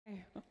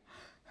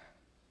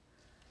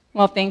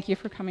Well, thank you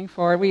for coming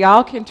forward. We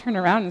all can turn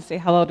around and say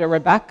hello to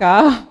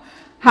Rebecca.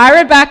 Hi,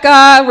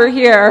 Rebecca. We're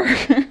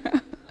here.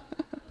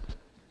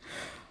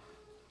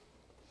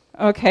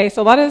 Okay,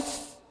 so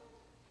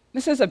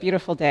this is a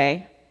beautiful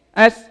day.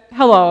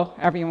 Hello,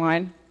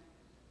 everyone.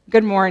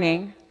 Good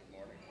morning.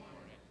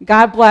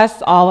 God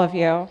bless all of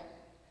you.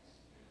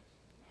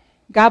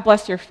 God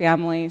bless your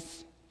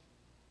families.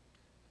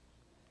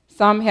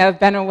 Some have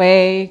been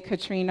away,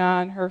 Katrina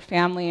and her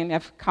family, and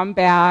have come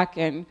back,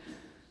 and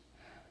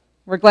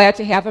we're glad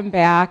to have him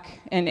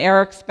back. And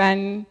Eric's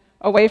been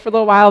away for a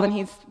little while, and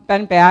he's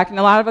been back. And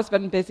a lot of us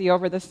have been busy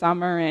over the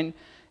summer, and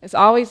it's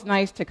always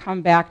nice to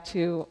come back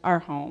to our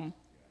home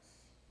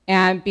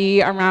and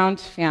be around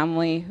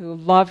family who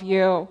love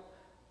you,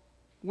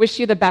 wish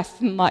you the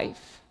best in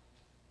life,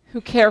 who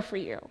care for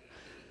you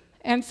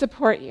and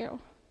support you.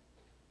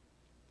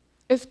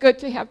 It's good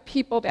to have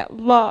people that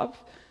love,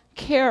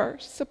 care,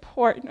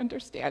 support, and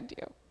understand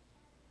you.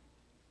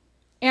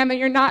 And that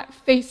you're not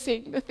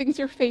facing the things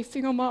you're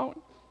facing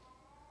alone.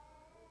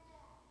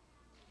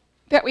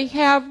 That we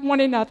have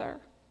one another.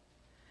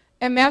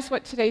 And that's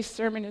what today's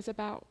sermon is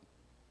about.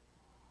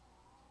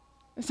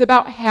 It's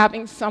about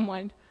having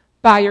someone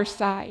by your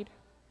side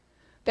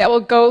that will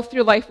go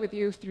through life with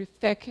you through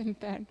thick and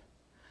thin.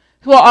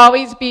 Who will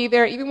always be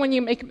there even when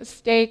you make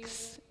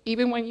mistakes,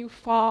 even when you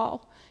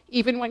fall,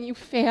 even when you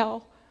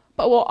fail,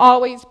 but will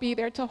always be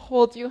there to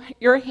hold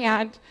your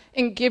hand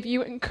and give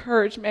you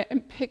encouragement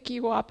and pick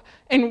you up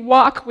and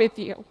walk with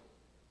you.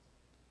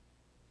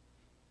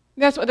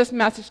 That's what this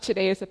message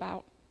today is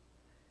about.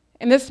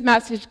 And this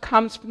message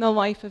comes from the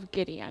life of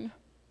Gideon.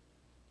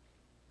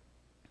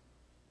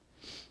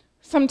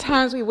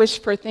 Sometimes we wish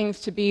for things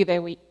to be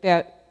the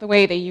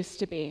way they used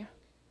to be.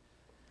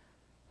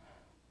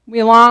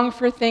 We long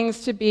for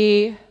things to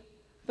be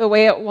the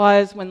way it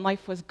was when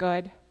life was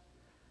good.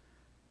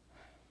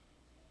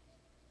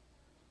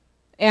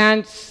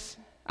 And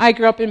I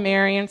grew up in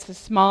Marion. It's a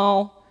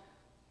small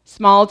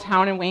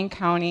town in Wayne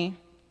County.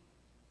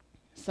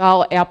 It's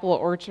all apple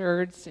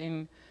orchards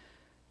and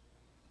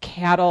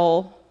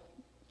cattle,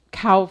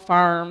 cow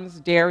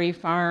farms, dairy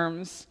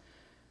farms.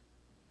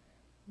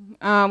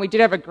 We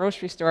did have a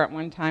grocery store at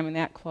one time, and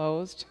that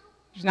closed.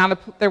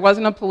 There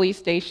wasn't a police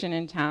station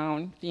in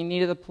town. If you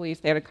needed the police,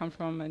 they had to come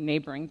from a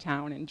neighboring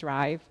town and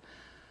drive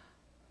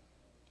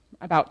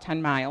about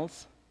 10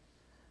 miles.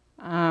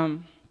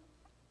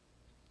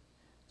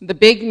 The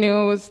big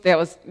news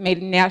that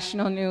made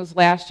national news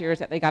last year is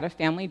that they got a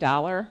Family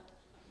Dollar.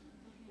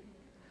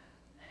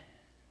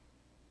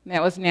 And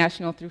that was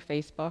national through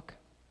Facebook.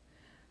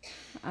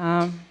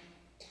 I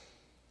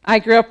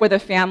grew up with a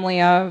family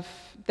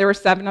there were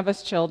 7 of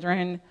us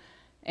children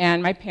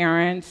and my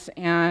parents,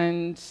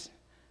 and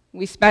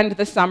we spent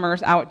the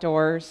summers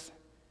outdoors,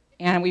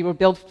 and we would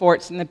build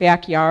forts in the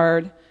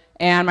backyard,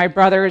 and my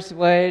brothers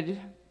would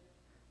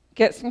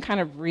get some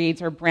kind of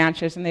reeds or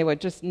branches, and they would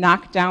just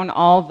knock down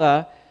all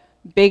the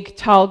big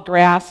tall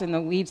grass and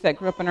the weeds that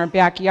grew up in our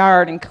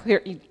backyard and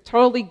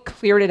totally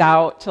cleared it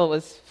out till it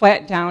was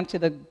flat down to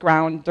the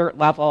ground, dirt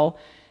level.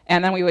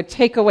 And then we would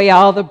take away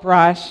all the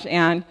brush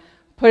and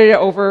put it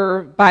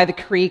over by the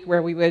creek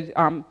where we would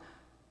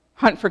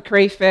hunt for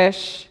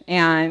crayfish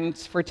and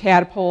for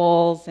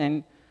tadpoles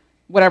and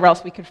whatever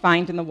else we could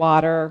find in the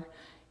water.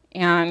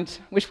 And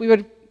we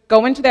would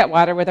go into that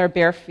water with our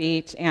bare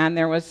feet, and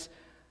there was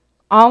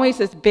always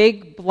this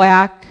big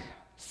black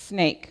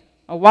snake,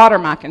 a water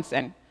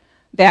moccasin,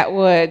 that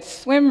would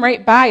swim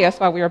right by us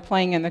while we were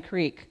playing in the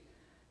creek.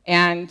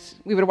 And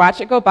we would watch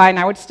it go by, and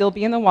I would still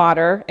be in the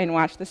water and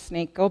watch the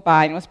snake go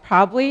by. And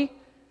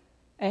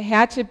it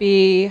had to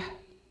be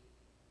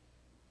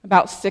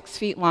about 6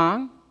 feet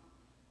long.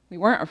 We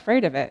weren't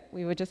afraid of it.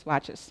 We would just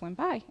watch it swim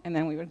by. And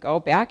then we would go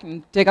back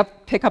and pick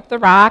up the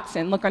rocks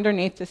and look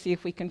underneath to see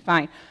if we can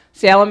find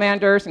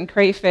salamanders and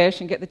crayfish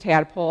and get the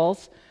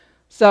tadpoles.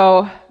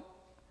 And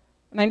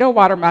I know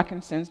water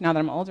moccasins, now that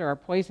I'm older, are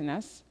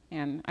poisonous,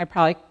 and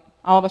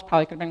all of us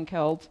probably could have been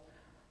killed.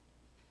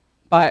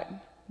 But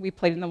we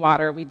played in the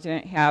water. We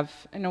didn't have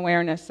an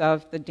awareness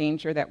of the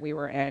danger that we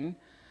were in.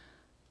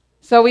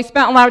 So we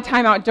spent a lot of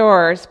time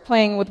outdoors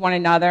playing with one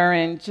another,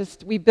 and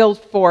we build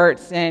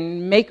forts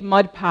and make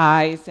mud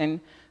pies and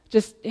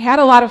just had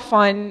a lot of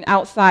fun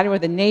outside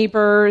with the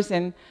neighbors.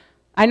 And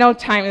I know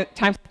times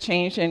have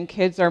changed and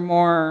kids are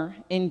more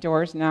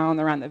indoors now and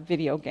they're on the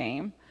video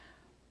game.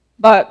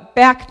 But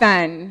back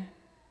then,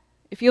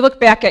 if you look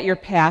back at your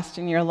past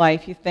in your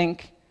life, you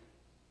think,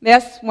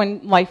 that's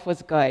when life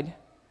was good.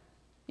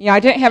 I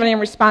didn't have any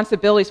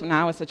responsibilities when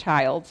I was a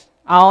child.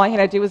 All I had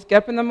to do was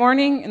get up in the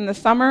morning in the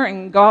summer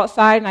and go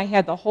outside, and I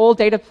had the whole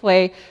day to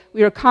play.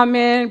 We would come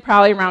in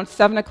probably around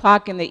 7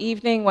 o'clock in the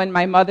evening when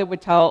my mother would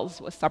tell us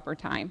it was supper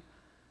time,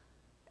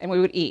 and we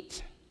would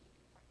eat.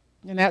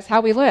 And that's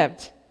how we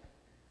lived.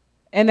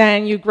 And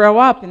then you grow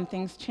up and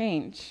things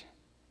change.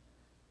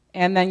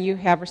 And then you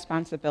have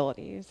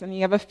responsibilities, and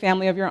you have a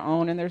family of your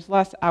own, and there's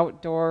less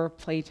outdoor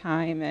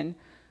playtime, and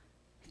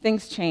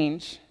things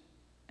change,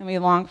 and we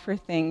long for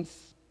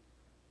things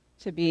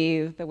to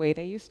be the way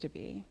they used to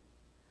be.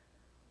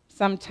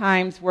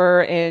 Sometimes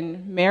we're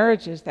in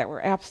marriages that were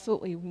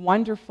absolutely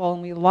wonderful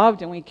and we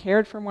loved and we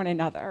cared for one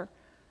another.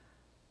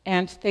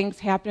 And things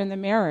happen in the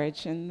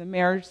marriage and the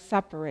marriage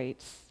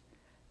separates.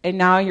 And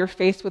now you're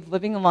faced with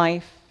living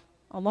life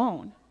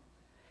alone.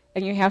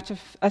 And you have to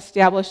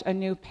establish a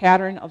new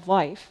pattern of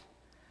life.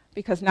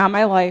 Because now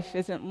my life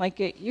isn't like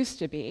it used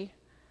to be.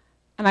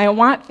 And I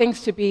want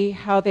things to be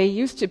how they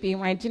used to be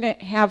when I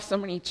didn't have so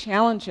many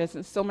challenges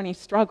and so many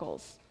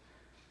struggles.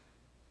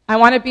 I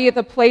want to be at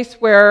the place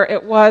where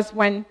it was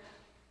when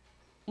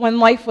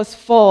life was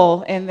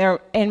full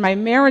and my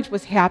marriage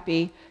was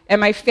happy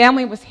and my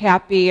family was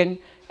happy and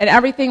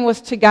everything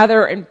was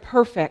together and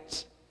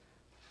perfect.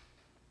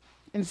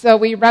 And so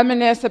we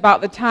reminisce about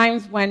the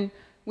times when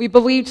we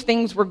believed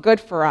things were good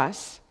for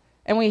us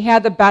and we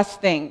had the best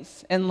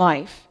things in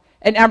life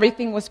and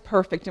everything was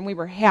perfect and we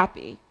were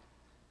happy.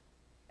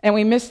 And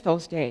we miss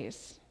those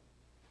days.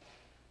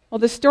 Well,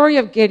 the story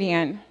of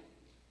Gideon,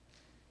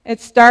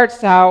 it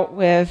starts out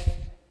with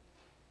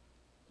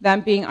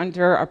them being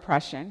under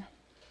oppression.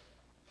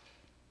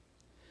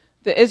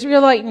 The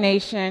Israelite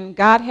nation,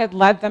 God had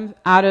led them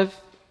out of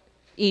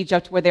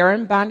Egypt where they were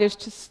in bondage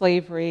to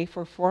slavery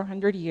for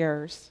 400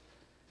 years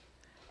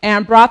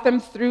and brought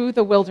them through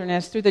the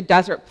wilderness, through the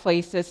desert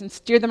places, and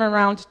steered them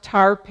around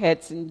tar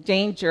pits and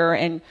danger.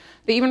 And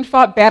they even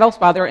fought battles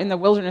while they were in the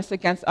wilderness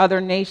against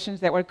other nations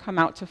that would come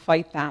out to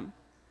fight them.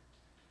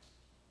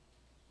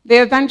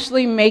 They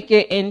eventually make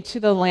it into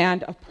the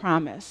land of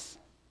promise,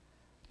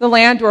 the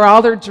land where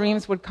all their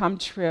dreams would come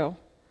true,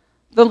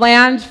 the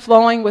land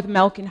flowing with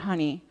milk and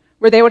honey,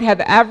 where they would have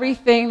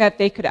everything that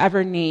they could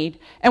ever need.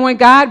 And when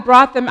God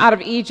brought them out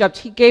of Egypt,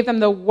 he gave them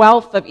the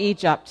wealth of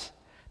Egypt.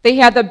 They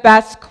had the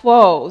best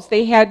clothes.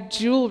 They had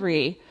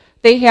jewelry.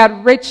 They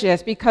had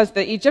riches because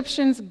the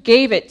Egyptians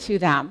gave it to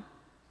them.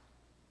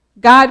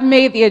 God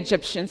made the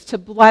Egyptians to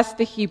bless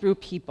the Hebrew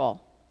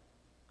people.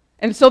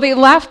 And so they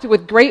left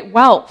with great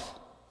wealth.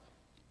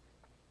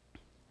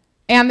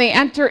 And they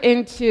enter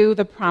into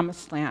the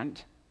promised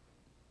land.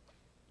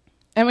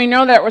 And we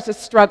know that it was a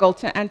struggle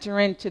to enter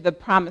into the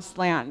promised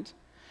land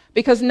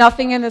because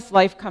nothing in this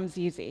life comes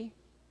easy.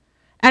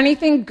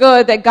 Anything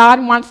good that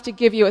God wants to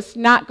give you, it's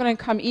not going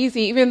to come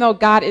easy. Even though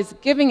God is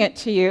giving it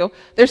to you,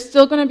 there's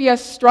still going to be a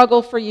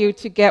struggle for you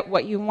to get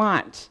what you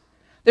want.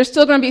 There's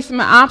still going to be some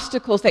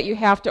obstacles that you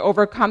have to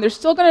overcome. There's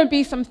still going to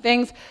be some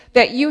things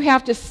that you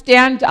have to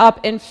stand up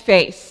and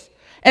face.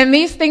 And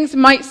these things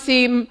might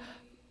seem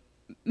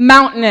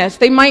mountainous.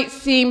 They might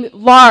seem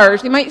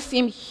large. They might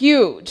seem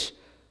huge.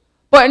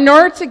 But in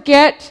order to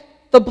get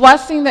the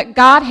blessing that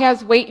God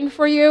has waiting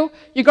for you,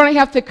 you're going to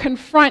have to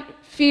confront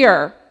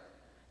fear.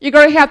 You're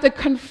going to have to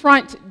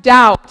confront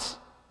doubt.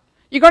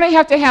 You're going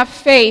to have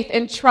faith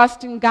and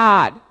trust in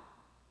God.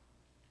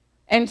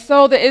 And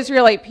so the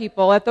Israelite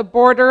people at the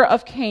border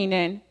of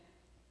Canaan,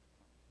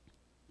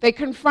 they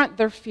confront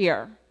their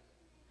fear.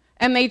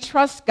 And they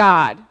trust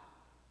God.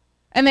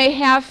 And they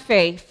have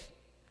faith.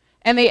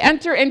 And they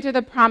enter into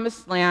the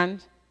promised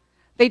land.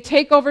 They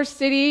take over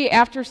city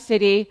after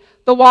city.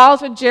 The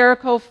walls of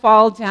Jericho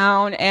fall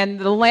down, and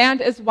the land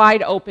is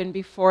wide open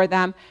before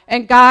them.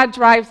 And God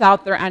drives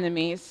out their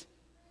enemies.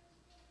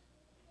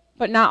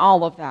 But not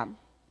all of them.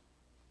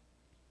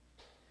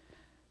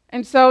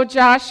 And so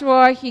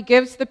Joshua, he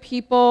gives the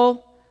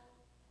people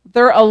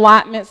their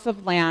allotments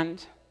of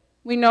land.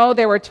 We know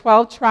there were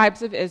 12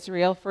 tribes of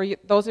Israel. For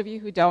those of you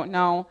who don't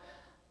know,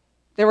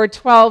 there were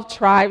 12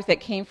 tribes that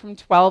came from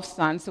 12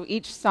 sons. So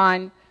each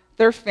son,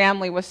 their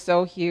family was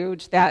so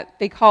huge that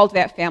they called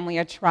that family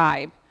a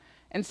tribe.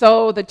 And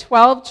so the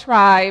 12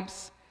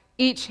 tribes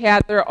each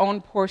had their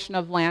own portion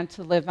of land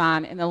to live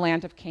on in the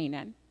land of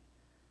Canaan.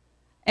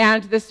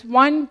 And this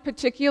one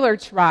particular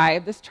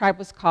tribe, this tribe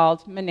was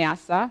called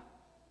Manasseh.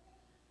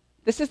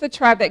 This is the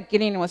tribe that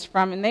Gideon was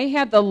from, and they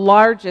had the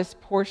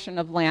largest portion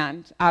of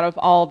land out of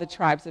all the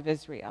tribes of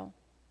Israel.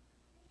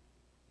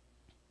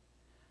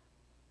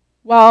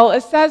 Well,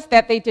 it says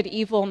that they did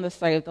evil in the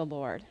sight of the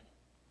Lord,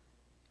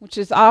 which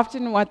is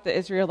often what the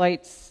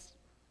Israelites,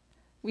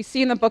 we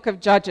see in the book of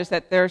Judges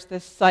that there's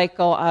this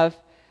cycle of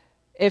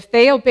if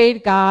they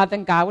obeyed God,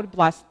 then God would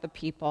bless the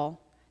people.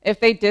 If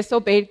they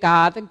disobeyed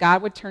God, then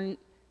God would turn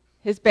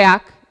his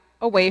back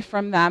away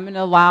from them and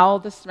allow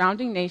the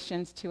surrounding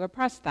nations to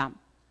oppress them.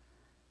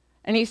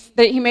 And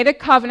he made a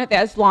covenant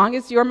that as long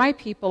as you're my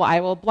people, I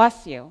will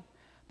bless you.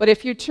 But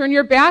if you turn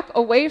your back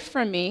away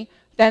from me,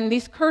 then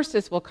these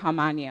curses will come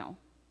on you.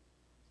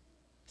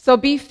 So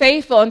be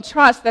faithful and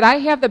trust that I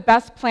have the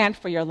best plan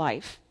for your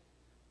life.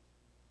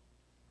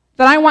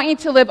 That I want you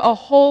to live a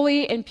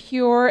holy and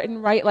pure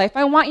and right life.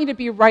 I want you to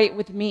be right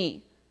with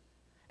me.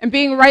 And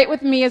being right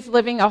with me is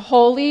living a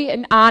holy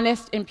and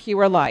honest and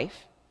pure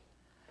life.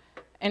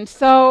 And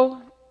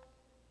so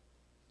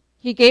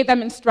he gave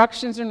them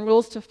instructions and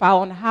rules to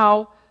follow on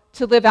how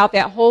to live out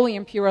that holy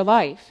and pure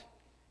life.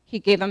 He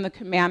gave them the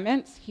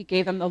commandments. He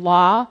gave them the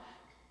law.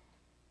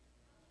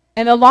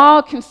 And the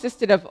law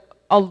consisted of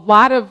a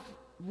lot of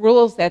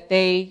rules that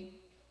they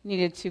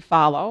needed to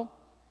follow.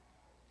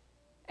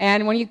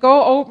 And when you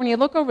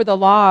look over the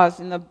laws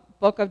in the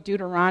book of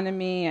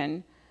Deuteronomy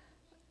and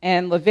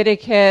and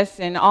Leviticus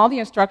and all the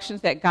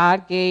instructions that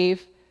God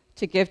gave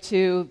to give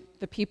to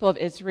the people of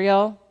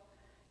Israel,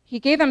 he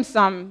gave them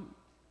some,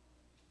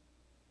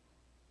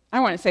 I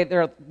don't want to say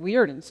they're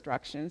weird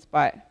instructions,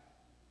 but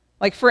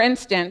like for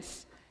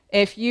instance,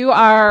 if you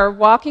are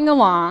walking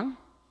along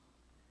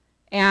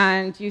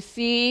and you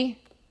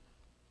see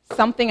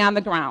something on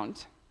the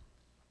ground,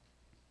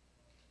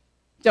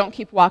 don't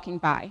keep walking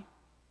by.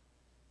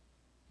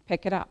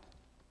 Pick it up.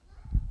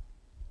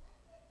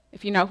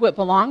 If you know who it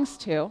belongs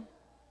to,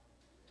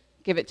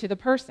 give it to the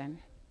person.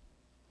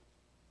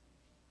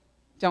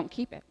 Don't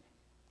keep it.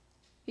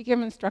 He gave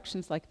them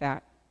instructions like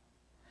that.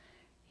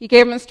 He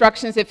gave them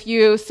instructions if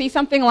you see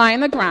something lie on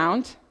the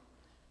ground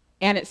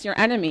and it's your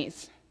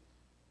enemy's.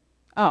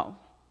 Oh,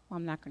 well,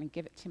 I'm not going to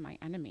give it to my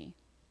enemy.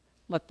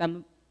 Let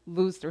them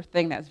lose their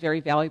thing that's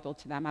very valuable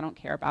to them. I don't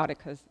care about it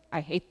because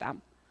I hate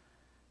them.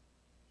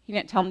 He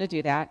didn't tell them to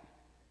do that.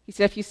 He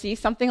said if you see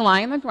something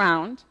lie on the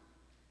ground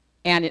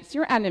and it's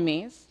your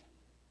enemy's,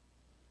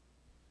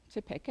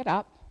 to pick it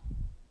up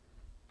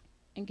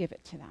and give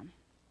it to them.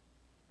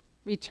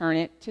 Return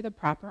it to the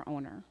proper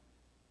owner.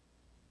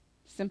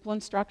 Simple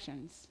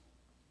instructions.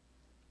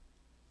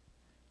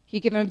 He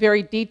gave them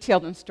very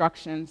detailed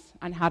instructions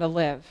on how to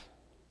live.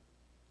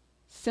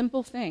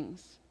 Simple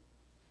things.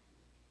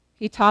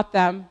 He taught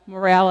them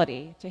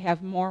morality, to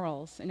have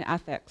morals and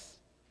ethics,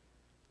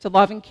 to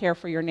love and care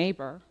for your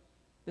neighbor.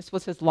 This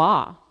was his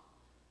law.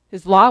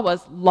 His law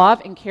was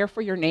love and care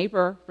for your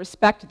neighbor,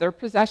 respect their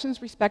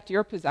possessions, respect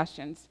your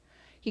possessions.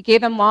 He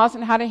gave them laws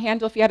on how to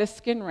handle if you had a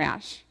skin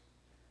rash.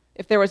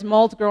 If there was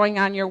mold growing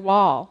on your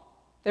wall,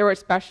 there were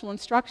special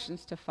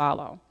instructions to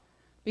follow.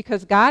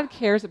 Because God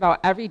cares about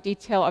every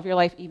detail of your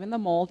life, even the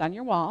mold on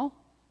your wall,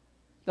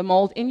 the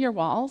mold in your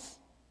walls,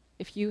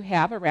 if you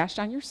have a rash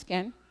on your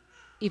skin,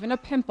 even a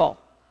pimple.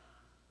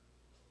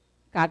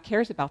 God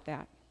cares about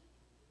that.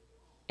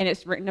 And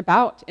it's written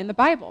about in the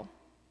Bible.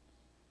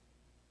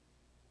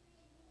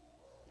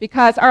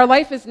 Because our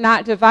life is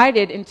not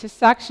divided into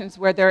sections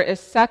where there is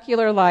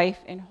secular life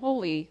and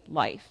holy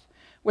life,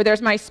 where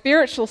there's my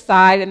spiritual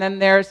side and then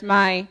there's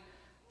my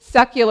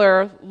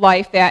secular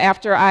life that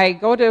after I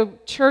go to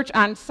church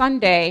on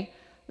Sunday,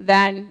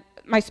 then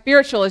my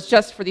spiritual is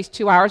just for these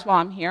 2 hours while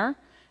I'm here.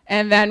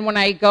 And then when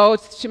I go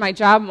to my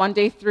job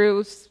Monday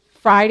through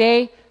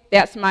Friday,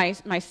 that's my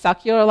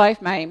secular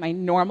life, my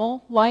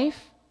normal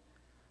life.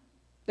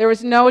 There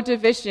was no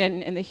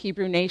division in the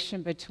Hebrew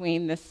nation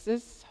between this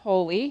is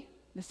holy,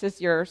 this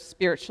is your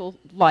spiritual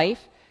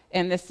life,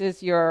 and this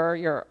is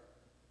your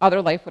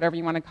other life, whatever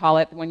you want to call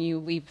it, when you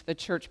leave the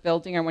church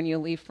building or when you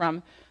leave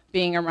from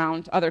being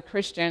around other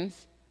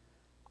Christians.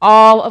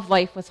 All of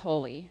life was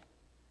holy.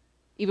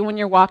 Even when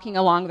you're walking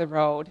along the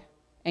road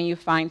and you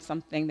find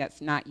something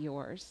that's not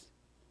yours,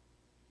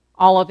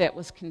 all of it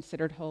was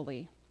considered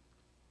holy.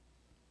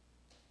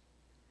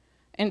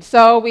 And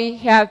so we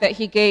have that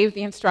he gave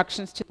the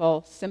instructions to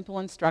people, simple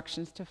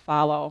instructions to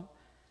follow.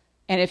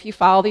 And if you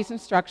follow these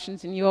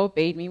instructions and you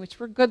obeyed me, which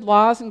were good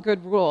laws and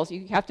good rules,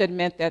 you have to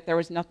admit that there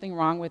was nothing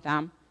wrong with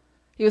them.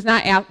 He was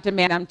not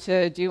demanding them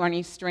to do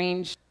any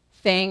strange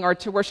thing or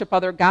to worship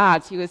other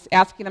gods. He was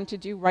asking them to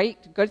do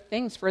right, good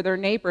things for their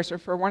neighbors or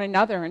for one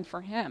another and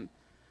for him.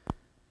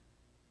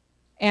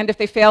 And if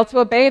they failed to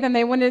obey,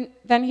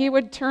 then he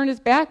would turn his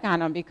back on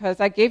them, because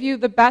I gave you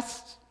the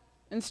best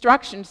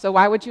instructions, so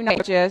why would you not?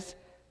 Which is,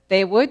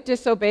 they would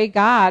disobey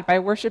God by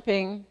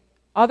worshiping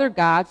other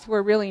gods who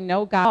are really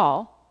no God at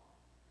all.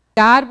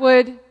 God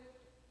would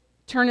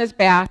turn his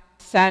back,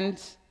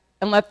 send,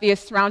 and let the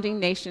surrounding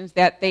nations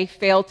that they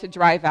failed to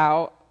drive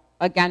out,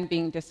 again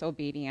being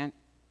disobedient.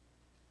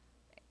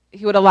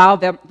 He would allow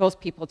those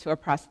people to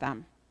oppress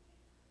them.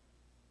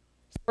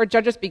 So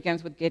Judges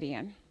begins with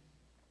Gideon.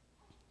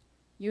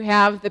 You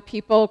have the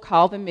people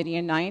called the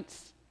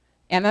Midianites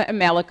and the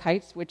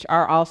Amalekites, which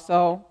are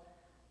also,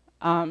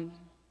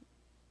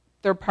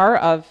 they're part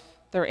of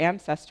their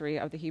ancestry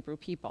of the Hebrew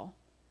people.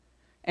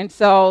 And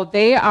so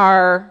they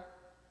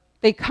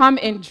come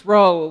in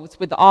droves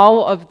with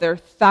all of their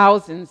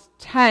thousands,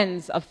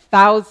 tens of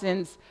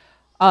thousands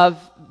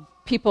of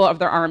people of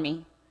their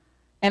army.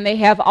 And they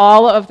have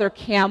all of their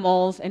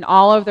camels and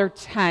all of their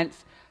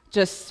tents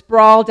just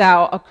sprawled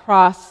out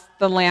across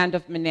the land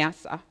of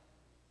Manasseh.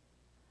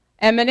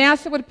 And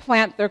Manasseh would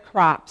plant their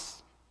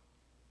crops.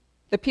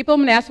 The people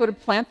of Manasseh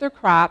would plant their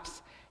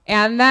crops,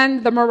 and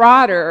then the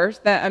marauders,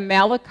 the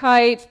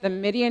Amalekites, the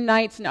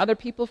Midianites, and other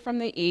people from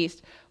the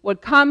east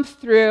would come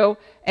through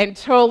and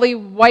totally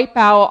wipe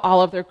out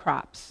all of their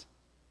crops.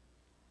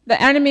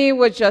 The enemy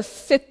would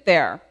just sit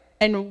there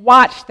and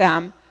watch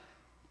them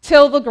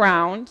till the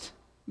ground,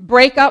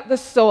 break up the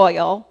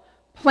soil,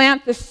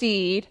 plant the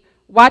seed,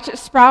 watch it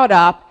sprout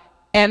up,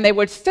 and they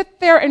would sit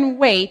there and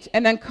wait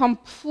and then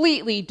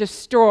completely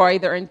destroy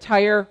their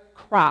entire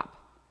crop.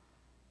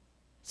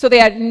 So they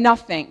had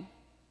nothing.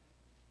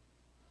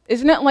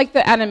 Isn't it like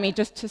the enemy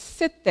just to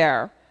sit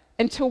there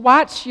and to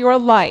watch your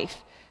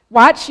life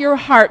Watch your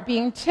heart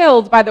being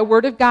tilled by the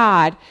word of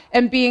God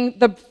and being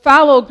the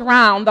fallow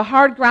ground, the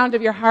hard ground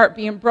of your heart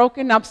being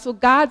broken up so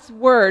God's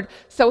word,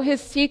 so his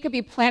seed could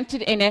be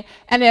planted in it.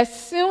 And as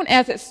soon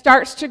as it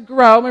starts to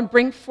grow and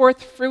bring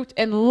forth fruit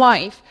and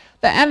life,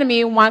 the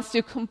enemy wants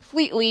to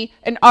completely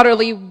and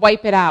utterly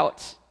wipe it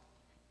out.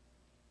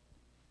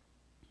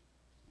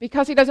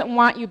 Because he doesn't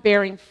want you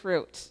bearing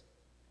fruit.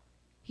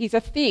 He's a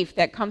thief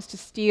that comes to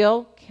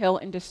steal, kill,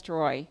 and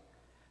destroy.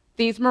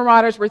 These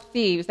marauders were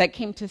thieves that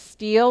came to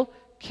steal,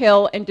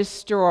 kill, and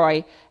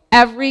destroy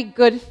every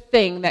good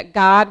thing that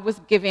God was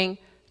giving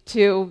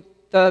to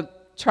the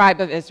tribe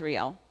of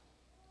Israel.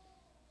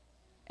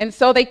 And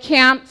so they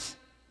camped,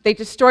 they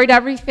destroyed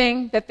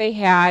everything that they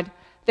had.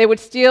 They would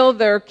steal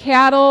their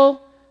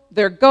cattle,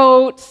 their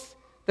goats,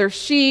 their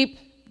sheep,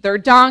 their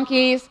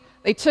donkeys.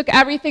 They took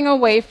everything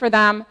away from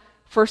them.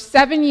 For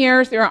 7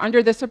 years they were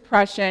under this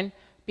oppression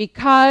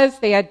because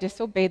they had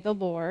disobeyed the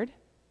Lord.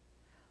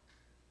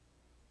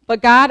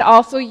 But God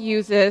also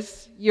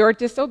uses your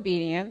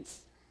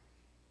disobedience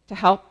to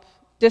help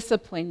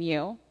discipline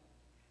you,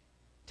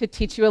 to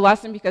teach you a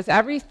lesson, because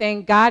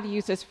everything God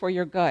uses for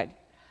your good.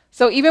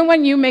 So even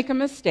when you make a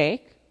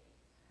mistake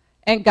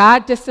and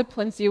God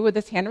disciplines you with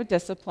his hand of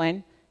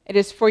discipline, it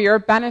is for your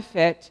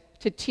benefit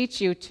to teach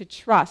you to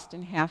trust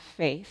and have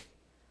faith,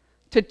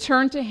 to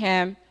turn to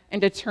him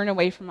and to turn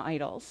away from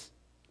idols.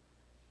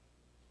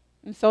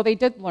 And so they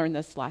did learn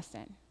this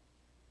lesson.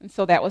 And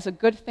so that was a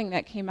good thing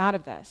that came out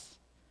of this.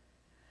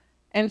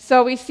 And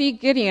so we see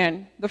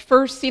Gideon, the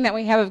first scene that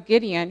we have of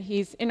Gideon,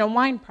 he's in a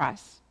wine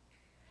press.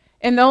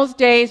 In those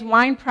days,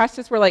 wine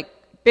presses were like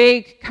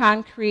big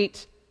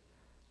concrete,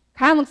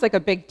 kind of looks like a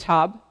big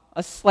tub,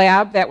 a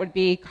slab that would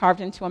be carved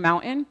into a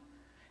mountain.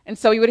 And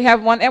so you would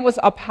have one that was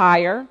up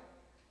higher,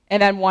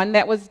 and then one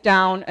that was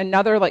down,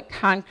 another like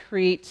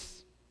concrete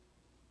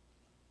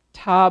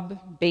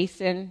tub,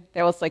 basin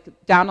that was like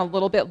down a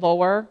little bit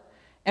lower.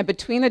 And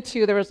between the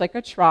two, there was like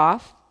a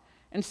trough.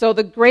 And so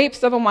the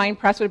grapes of a wine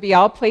press would be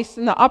all placed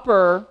in the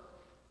upper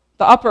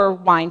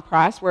wine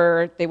press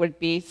where they would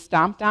be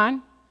stomped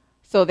on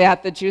so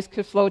that the juice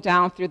could flow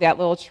down through that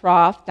little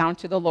trough down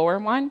to the lower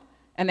one.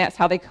 And that's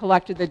how they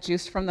collected the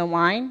juice from the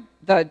wine,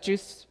 the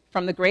juice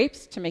from the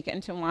grapes to make it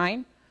into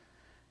wine.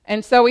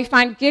 And so we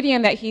find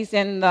Gideon that he's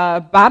in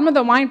the bottom of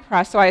the wine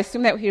press, so I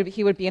assume that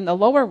he would be in the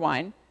lower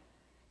one.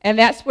 And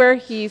that's where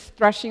he's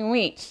threshing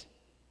wheat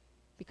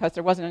because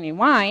there wasn't any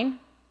wine,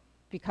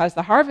 because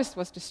the harvest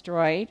was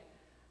destroyed.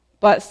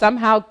 But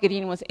somehow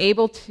Gideon was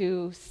able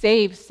to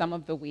save some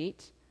of the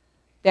wheat,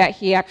 that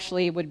he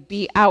actually would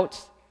beat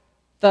out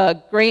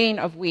the grain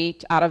of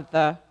wheat out of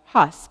the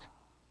husk.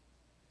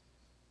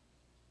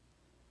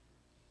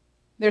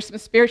 There's some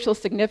spiritual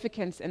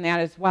significance in that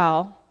as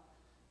well.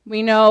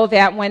 We know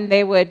that when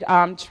they would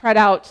tread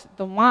out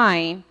the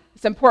wine,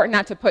 it's important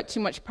not to put too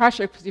much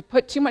pressure, because if you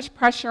put too much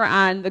pressure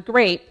on the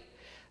grape,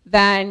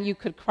 then you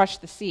could crush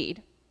the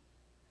seed.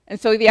 And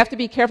so you have to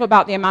be careful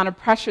about the amount of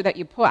pressure that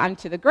you put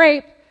onto the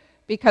grape,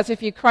 because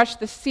if you crush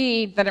the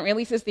seed, then it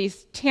releases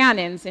these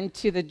tannins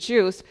into the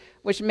juice,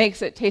 which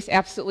makes it taste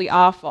absolutely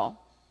awful.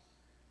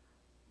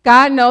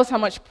 God knows how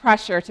much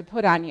pressure to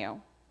put on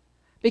you,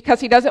 because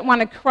he doesn't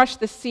want to crush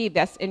the seed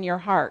that's in your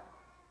heart.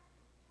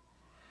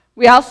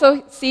 We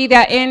also see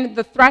that in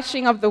the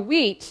threshing of the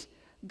wheat,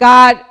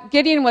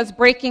 Gideon was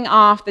breaking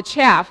off the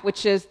chaff,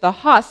 which is the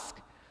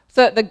husk,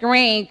 so that the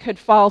grain could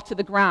fall to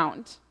the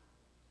ground.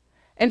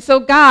 And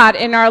so God,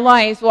 in our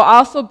lives, will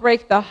also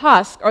break the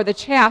husk or the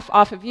chaff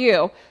off of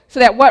you, so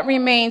that what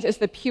remains is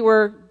the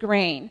pure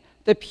grain,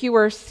 the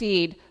pure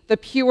seed, the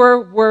pure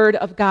word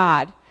of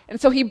God.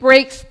 And so he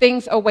breaks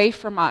things away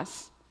from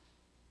us.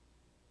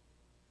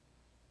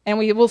 And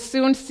we will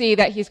soon see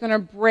that he's going to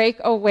break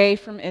away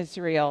from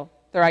Israel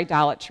their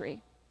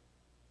idolatry.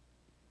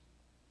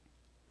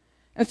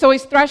 And so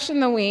he's threshing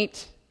the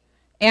wheat,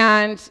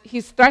 and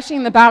he's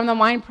threshing the bottom of the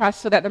wine press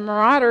so that the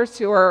marauders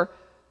who are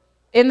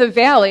in the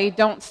valley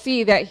don't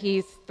see that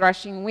he's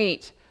threshing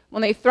wheat.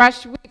 When they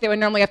thresh wheat, they would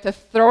normally have to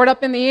throw it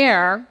up in the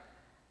air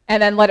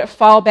and then let it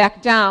fall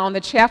back down. The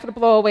chaff would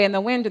blow away in the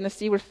wind, and the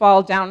seed would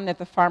fall down at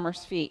the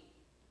farmer's feet.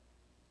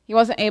 He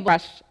wasn't able to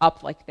thresh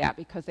up like that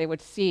because they would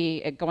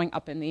see it going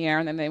up in the air,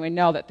 and then they would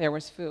know that there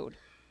was food.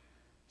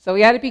 So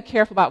he had to be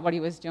careful about what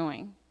he was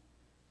doing.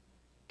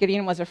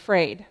 Gideon was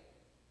afraid.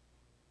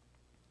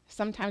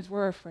 Sometimes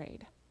we're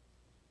afraid.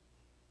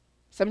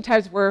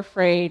 Sometimes we're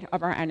afraid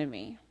of our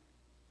enemy.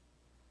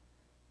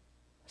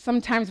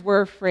 Sometimes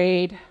we're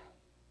afraid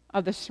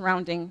of the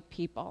surrounding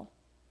people,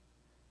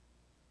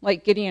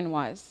 like Gideon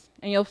was.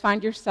 And you'll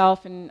find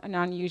yourself in an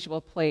unusual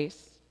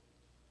place,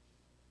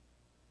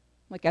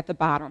 like at the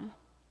bottom.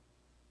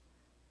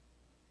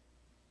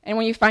 And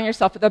when you find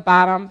yourself at the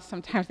bottom,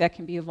 sometimes that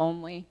can be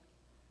lonely.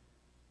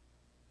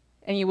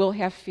 And you will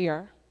have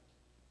fear.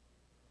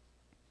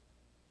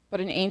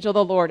 But an angel of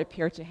the Lord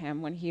appeared to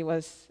him when he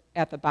was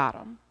at the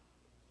bottom.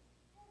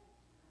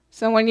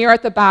 So when you're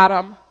at the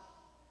bottom,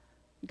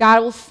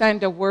 God will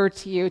send a word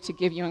to you to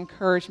give you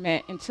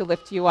encouragement and to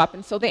lift you up.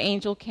 And so the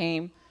angel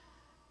came,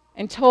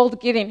 and told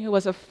Gideon, who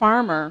was a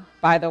farmer,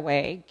 by the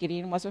way.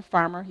 Gideon was a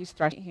farmer. He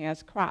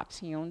has crops.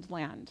 He owned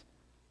land.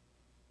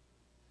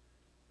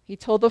 He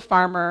told the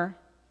farmer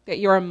that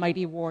you're a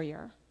mighty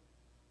warrior.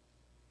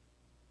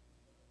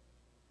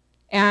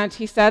 And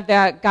he said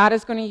that God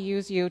is going to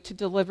use you to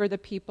deliver the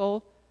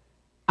people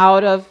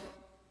out of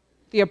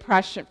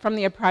from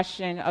the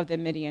oppression of the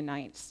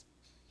Midianites.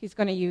 He's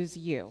going to use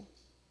you.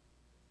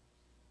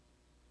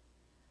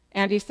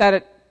 And he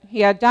said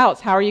he had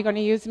doubts. How are you going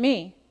to use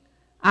me?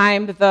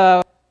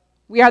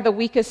 We are the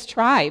weakest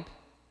tribe,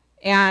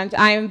 and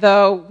I am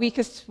the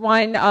weakest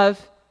one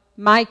of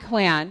my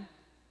clan.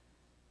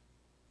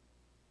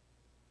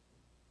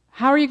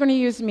 How are you going to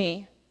use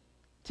me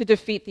to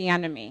defeat the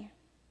enemy?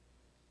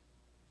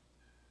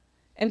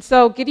 And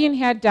so Gideon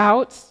had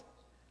doubts,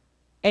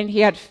 and he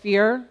had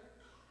fear,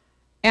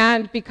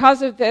 and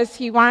because of this,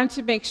 he wanted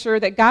to make sure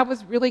that God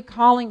was really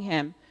calling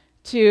him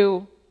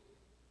to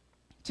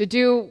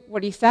do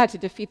what he said, to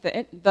defeat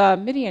the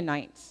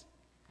Midianites.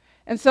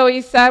 And so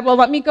he said, well,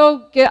 let me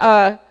go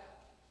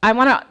I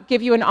want to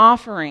give you an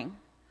offering.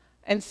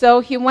 And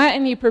so he went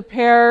and he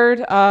prepared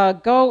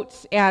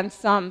goats and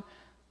some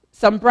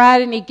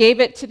bread, and he gave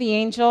it to the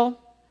angel.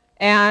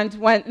 And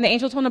when the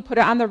angel told him to put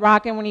it on the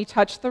rock, and when he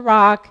touched the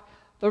rock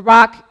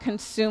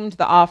consumed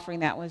the offering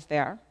that was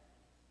there.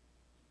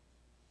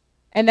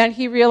 And then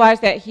he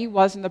realized that he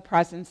was in the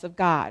presence of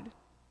God.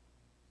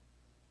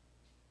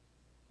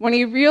 When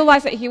he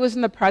realized that he was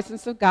in the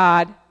presence of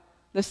God,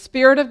 the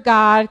Spirit of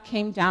God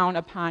came down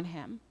upon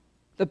him,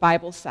 the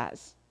Bible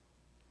says.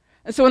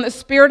 And so when the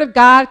Spirit of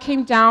God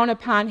came down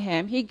upon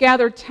him, he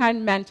gathered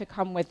 10 men to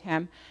come with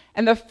him.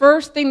 And the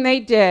first thing they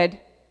did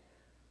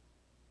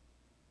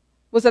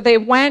was that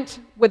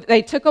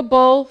they took a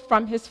bull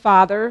from his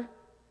father,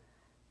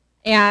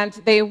 and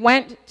they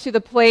went to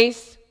the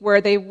place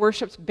where they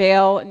worshiped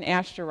Baal and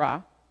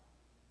Asherah.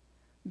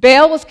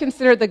 Baal was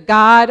considered the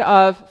god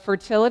of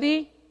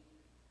fertility,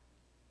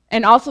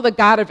 and also the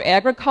god of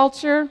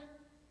agriculture,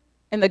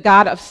 and the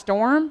god of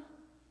storm,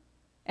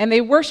 and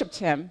they worshiped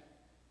him.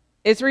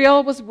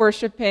 Israel was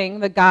worshiping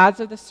the gods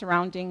of the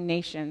surrounding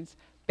nations,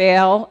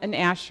 Baal and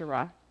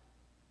Asherah.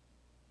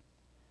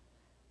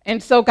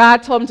 And so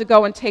God told him to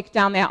go and take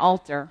down that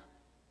altar.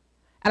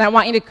 And I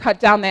want you to cut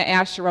down that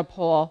Asherah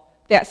pole,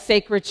 that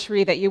sacred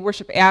tree that you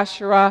worship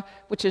Asherah,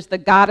 which is the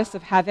goddess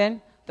of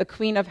heaven, the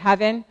queen of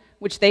heaven,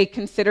 which they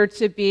considered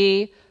to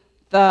be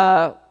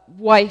the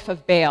wife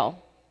of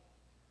Baal.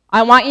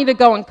 I want you to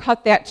go and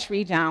cut that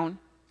tree down.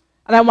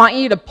 And I want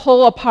you to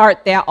pull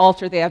apart that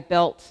altar they have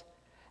built.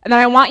 And then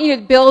I want you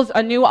to build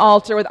a new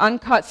altar with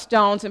uncut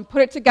stones and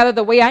put it together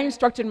the way I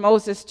instructed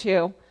Moses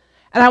to.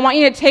 And I want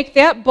you to take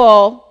that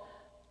bull,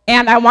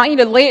 and I want you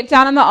to lay it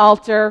down on the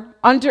altar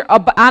on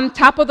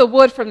top of the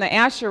wood from the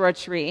Asherah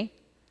tree.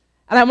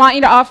 And I want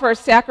you to offer a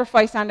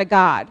sacrifice unto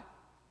God.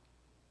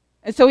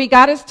 And so he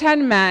got his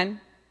 10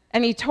 men,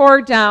 and he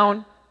tore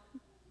down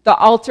the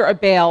altar of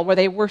Baal where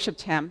they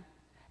worshiped him.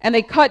 And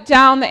they cut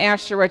down the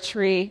Asherah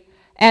tree,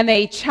 and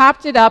they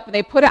chopped it up, and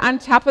they put it on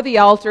top of the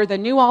altar, the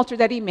new altar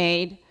that he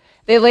made.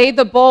 They laid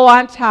the bull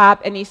on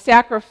top, and he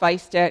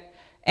sacrificed it,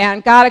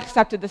 and God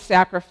accepted the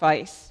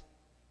sacrifice.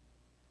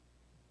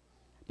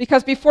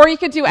 Because before you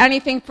can do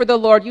anything for the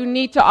Lord, you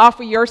need to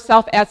offer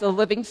yourself as a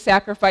living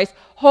sacrifice,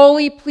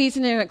 holy,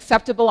 pleasing, and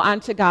acceptable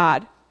unto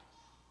God.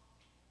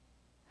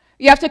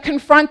 You have to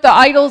confront the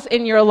idols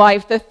in your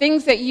life, the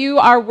things that you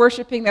are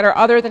worshiping that are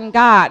other than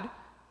God.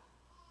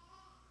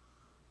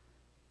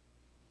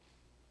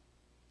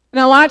 And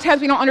a lot of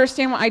times we don't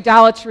understand what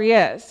idolatry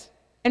is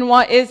and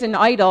what is an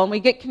idol, and we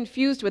get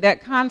confused with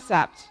that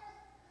concept.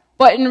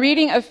 But in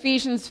reading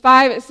Ephesians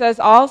 5, it says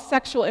all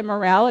sexual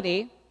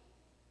immorality,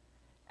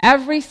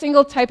 every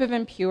single type of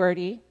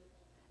impurity,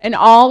 and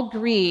all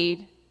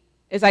greed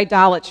is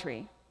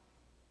idolatry.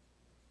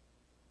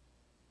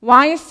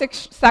 Why is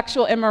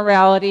sexual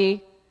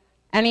immorality,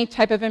 any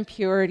type of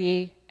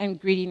impurity,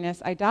 and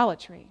greediness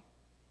idolatry?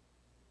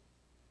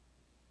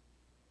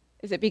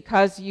 Is it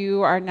because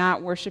you are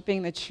not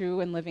worshiping the true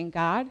and living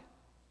God?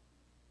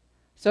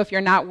 So if you're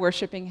not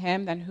worshiping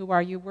him, then who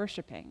are you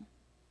worshiping?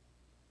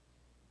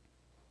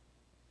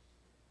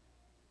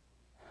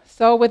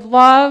 So with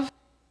love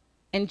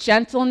and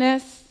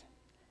gentleness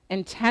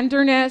and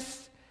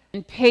tenderness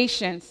and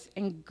patience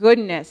and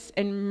goodness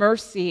and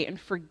mercy and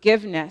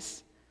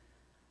forgiveness,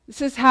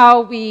 this is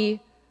how we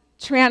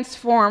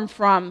transform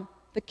from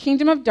the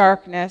kingdom of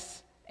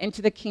darkness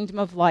into the kingdom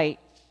of light.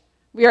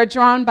 We are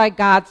drawn by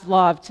God's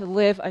love to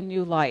live a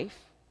new life.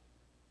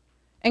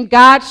 And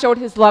God showed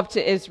his love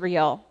to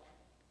Israel.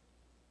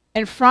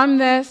 And from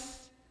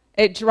this,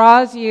 it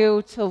draws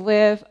you to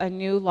live a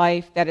new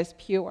life that is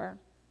pure,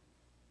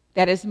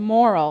 that is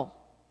moral,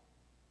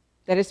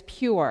 that is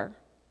pure,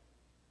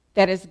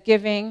 that is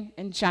giving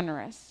and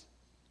generous.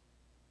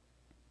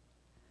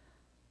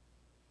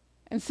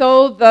 And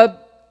so the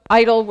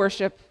idol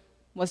worship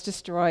was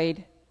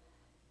destroyed.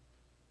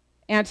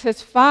 And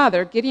his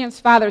father, Gideon's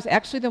father, is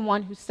actually the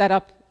one who set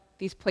up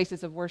these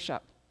places of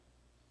worship.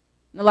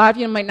 And a lot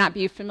of you might not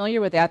be familiar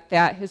with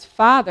that his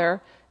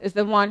father is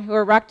the one who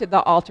erected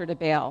the altar to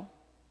Baal.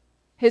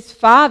 His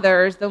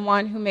father is the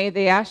one who made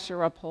the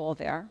Asherah pole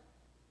there.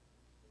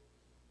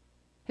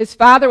 His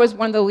father was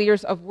one of the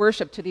leaders of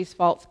worship to these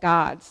false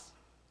gods.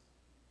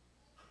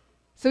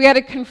 So he had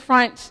to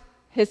confront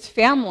his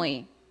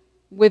family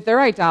with their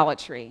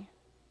idolatry.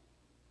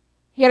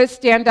 He had to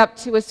stand up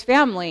to his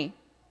family.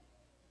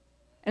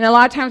 And a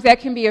lot of times that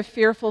can be a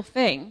fearful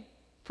thing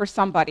for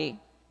somebody,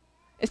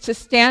 is to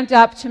stand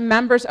up to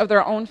members of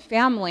their own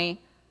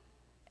family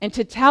and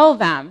to tell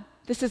them,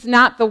 this is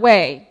not the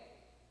way.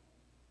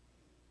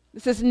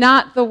 This is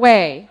not the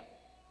way.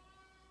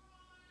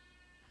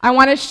 I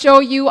want to show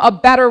you a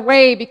better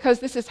way because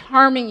this is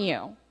harming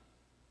you.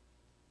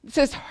 This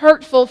is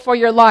hurtful for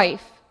your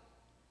life.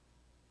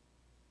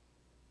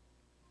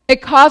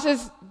 It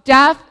causes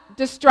death,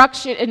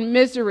 destruction, and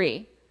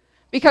misery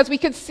because we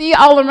can see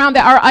all around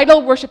that our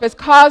idol worship has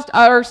caused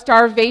our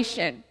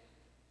starvation.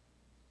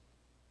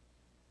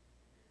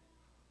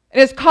 It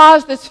has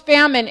caused this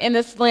famine in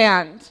this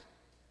land.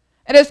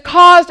 It has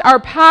caused our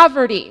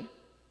poverty.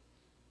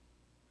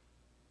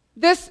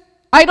 This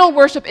idol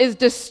worship is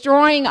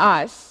destroying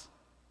us.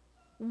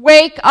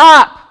 Wake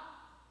up.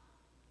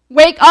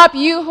 Wake up,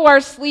 you who are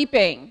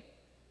sleeping.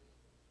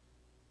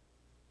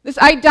 This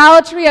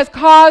idolatry has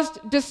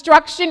caused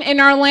destruction in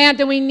our land,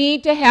 and we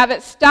need to have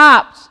it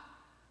stopped.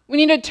 We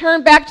need to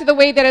turn back to the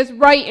way that is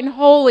right and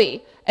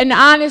holy and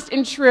honest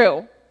and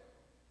true.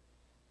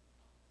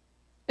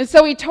 And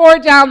so we tore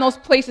down those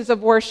places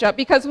of worship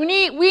because we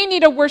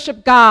need to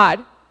worship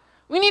God.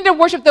 We need to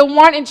worship the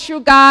one and true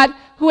God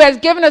who has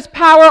given us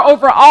power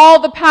over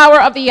all the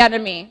power of the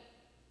enemy.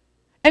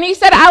 And he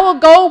said, I will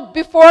go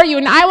before you,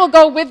 and I will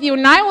go with you,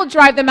 and I will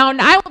drive them out,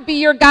 and I will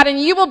be your God, and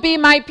you will be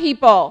my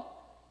people.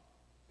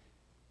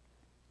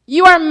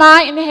 You are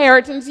my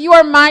inheritance. You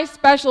are my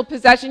special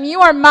possession.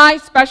 You are my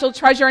special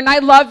treasure, and I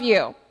love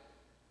you.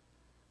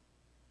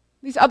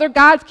 These other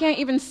gods can't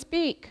even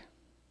speak.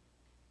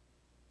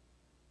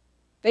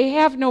 They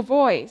have no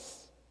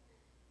voice.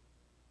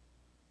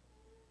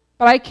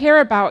 But I care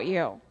about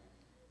you.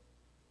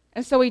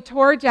 And so he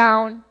tore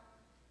down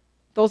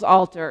those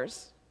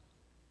altars.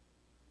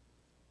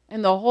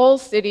 And the whole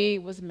city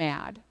was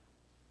mad.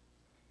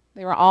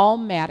 They were all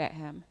mad at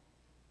him.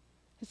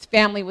 His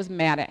family was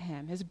mad at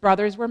him. His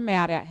brothers were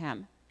mad at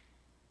him.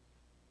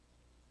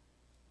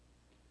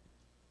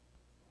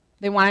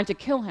 They wanted to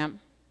kill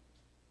him.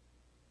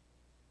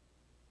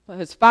 But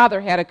his father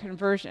had a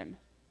conversion.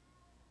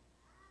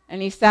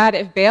 And he said,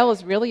 if Baal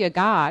is really a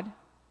god,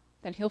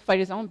 then he'll fight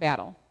his own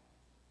battle.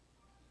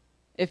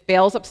 If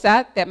Baal's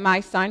upset that my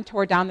son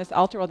tore down this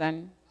altar, well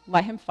then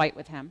let him fight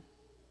with him.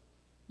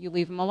 You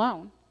leave him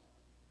alone.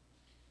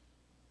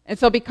 And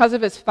so because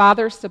of his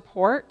father's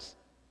support,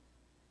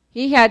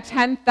 he had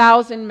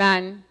 10,000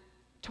 men,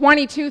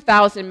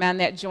 22,000 men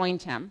that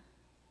joined him.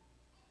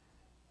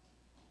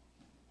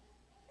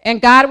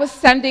 And God was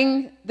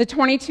sending the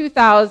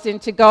 22,000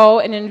 to go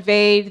and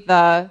invade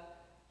the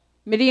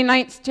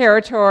Midianites'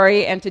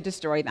 territory and to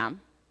destroy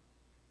them.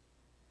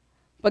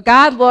 But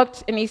God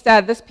looked and he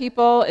said, this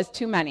people is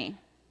too many.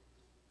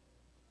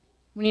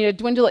 We need to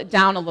dwindle it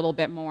down a little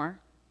bit more.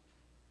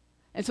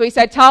 And so he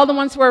said, tell the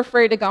ones who are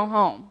afraid to go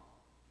home.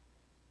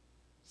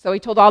 So he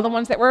told all the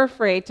ones that were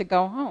afraid to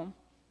go home.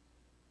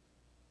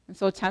 And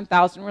so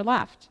 10,000 were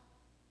left.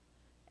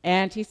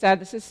 And he said,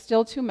 this is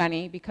still too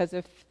many because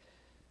if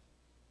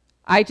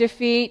I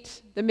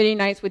defeat the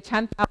Midianites with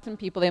 10,000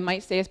 people, they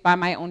might say it's by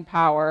my own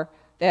power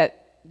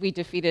that we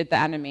defeated the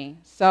enemy.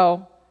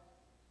 So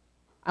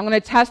I'm going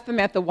to test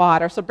them at the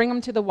water. So bring them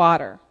to the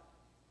water.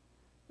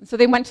 And so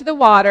they went to the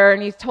water,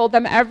 and he told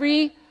them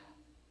everyone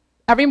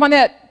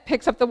that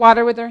picks up the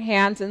water with their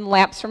hands and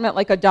laps from it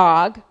like a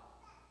dog,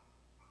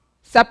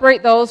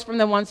 separate those from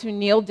the ones who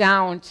kneel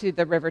down to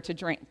the river to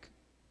drink.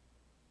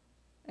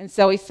 And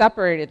so he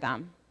separated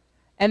them.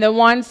 And the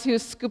ones who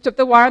scooped up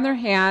the water in their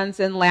hands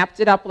and lapped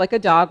it up like a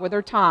dog with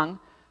their tongue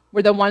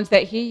were the ones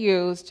that he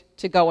used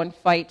to go and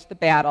fight the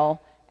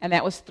battle, and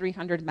that was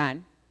 300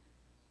 men.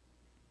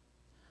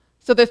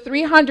 So the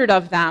 300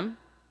 of them,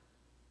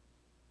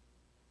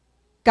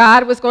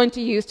 God was going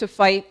to use to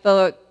fight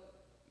the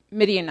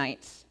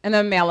Midianites and the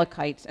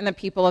Amalekites and the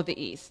people of the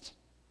east.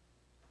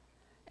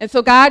 And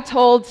so God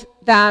told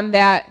them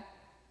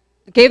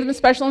gave them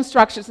special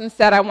instructions and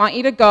said, I want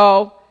you to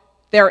go.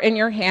 They're in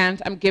your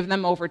hand. I'm giving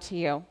them over to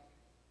you.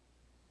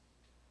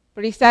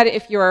 But he said,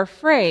 if you're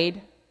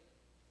afraid,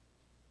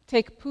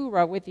 take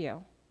Purah with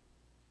you.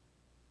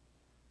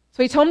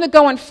 So he told them to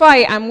go and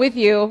fight. I'm with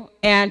you,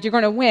 and you're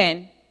going to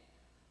win.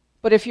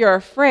 But if you're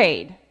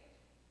afraid,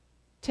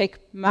 take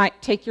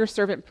your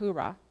servant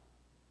Purah.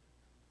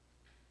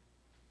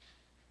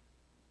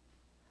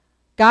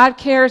 God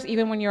cares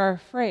even when you're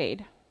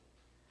afraid.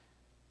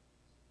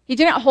 He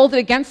didn't hold it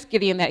against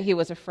Gideon that he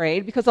was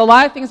afraid, because a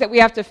lot of things that we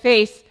have to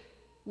face,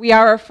 we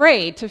are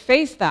afraid to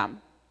face them.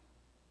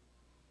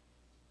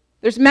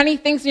 There's many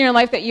things in your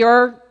life that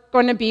you're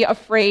going to be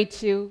afraid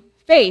to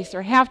face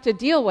or have to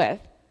deal with.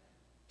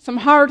 Some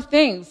hard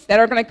things that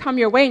are going to come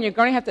your way, and you're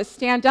going to have to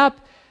stand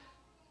up.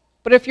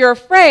 But if you're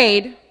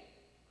afraid,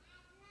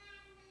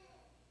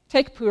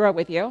 Take Pura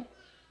with you.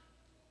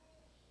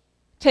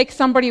 Take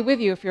somebody with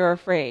you if you're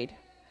afraid.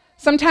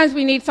 Sometimes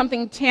we need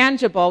something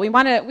tangible. We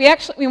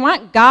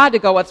want God to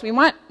go with us. We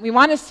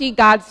want to see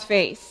God's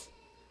face.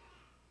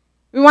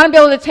 We want to be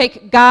able to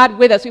take God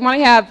with us. We want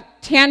to have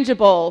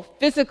tangible,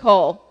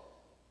 physical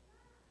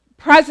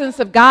presence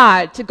of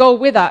God to go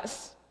with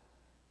us.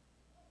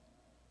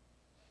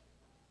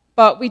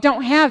 But we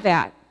don't have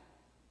that.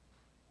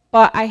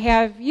 But I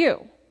have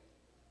you.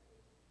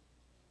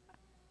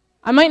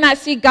 I might not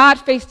see God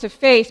face to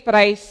face, but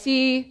I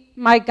see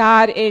my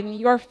God in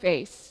your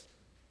face.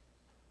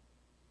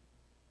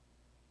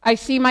 I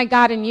see my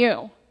God in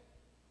you.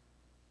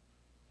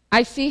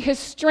 I see his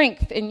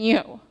strength in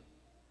you.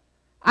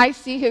 I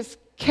see his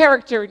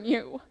character in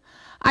you.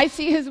 I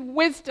see his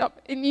wisdom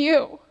in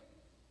you.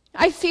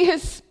 I see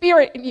his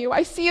spirit in you.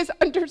 I see his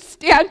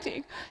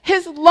understanding,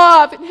 his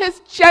love, and his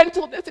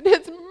gentleness, and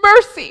his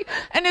mercy,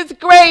 and his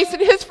grace,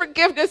 and his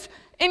forgiveness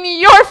in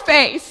your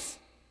face.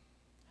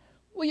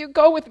 Will you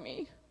go with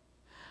me?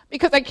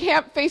 Because I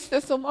can't face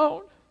this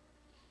alone.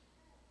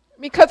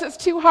 Because it's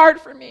too hard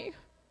for me.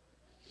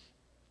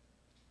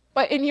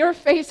 But in your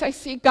face, I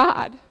see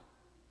God.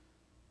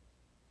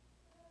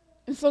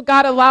 And so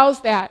God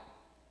allows that.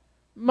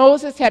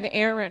 Moses had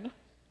Aaron.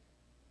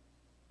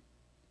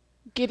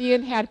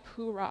 Gideon had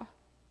Pura.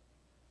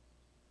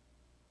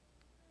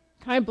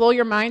 Can I blow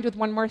your mind with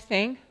one more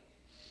thing?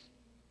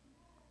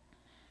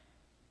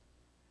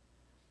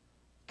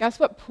 Guess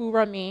what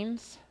Pura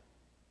means?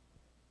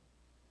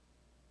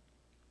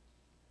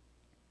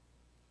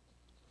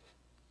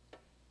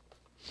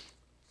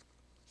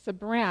 It's a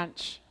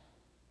branch,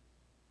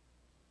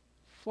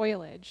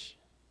 foliage,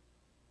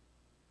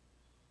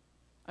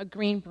 a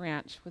green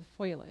branch with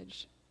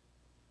foliage.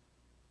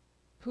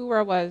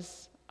 Pura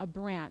was a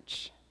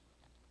branch.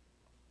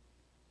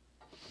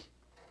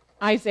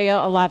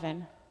 Isaiah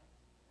 11,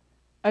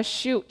 a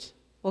shoot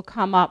will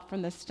come up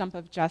from the stump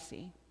of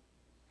Jesse.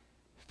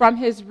 From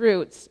his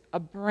roots, a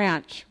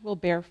branch will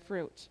bear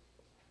fruit.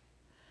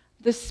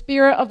 The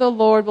Spirit of the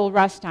Lord will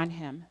rest on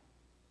him,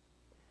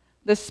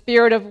 the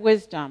Spirit of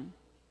wisdom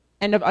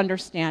and of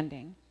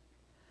understanding,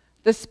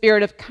 the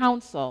Spirit of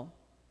counsel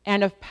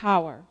and of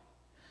power,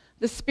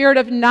 the Spirit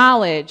of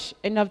knowledge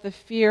and of the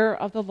fear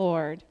of the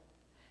Lord.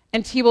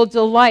 And he will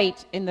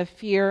delight in the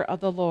fear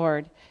of the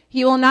Lord.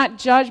 He will not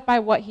judge by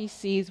what he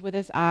sees with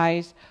his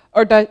eyes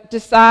or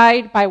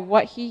decide by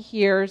what he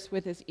hears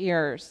with his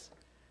ears,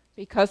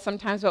 because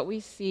sometimes what we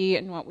see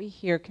and what we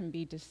hear can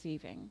be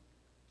deceiving.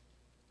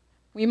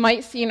 We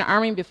might see an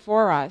army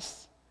before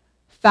us,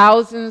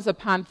 thousands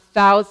upon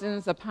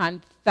thousands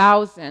upon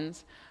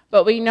thousands,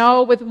 but we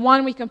know with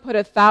one we can put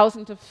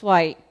 1,000 to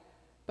flight.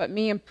 But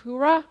me and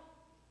Pura,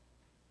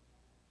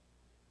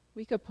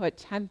 we could put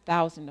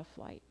 10,000 to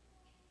flight.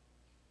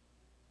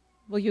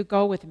 Will you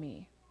go with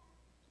me?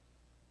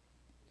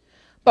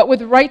 But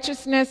with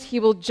righteousness he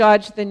will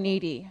judge the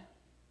needy.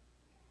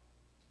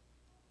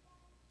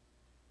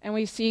 And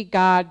we see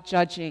God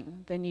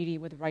judging the needy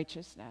with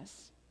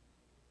righteousness.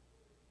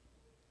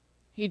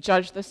 He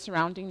judged the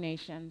surrounding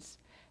nations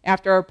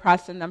after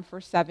oppressing them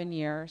for 7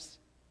 years.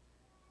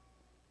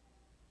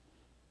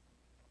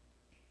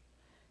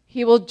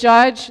 He will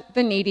judge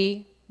the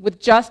needy. With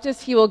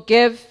justice he will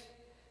give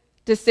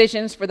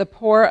decisions for the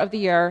poor of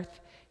the earth.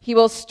 He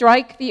will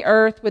strike the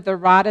earth with the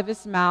rod of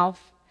his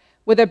mouth.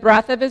 With the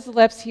breath of his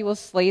lips he will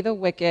slay the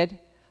wicked.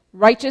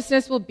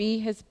 Righteousness will be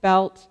his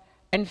belt,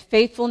 and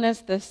faithfulness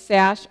the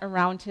sash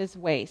around his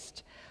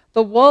waist.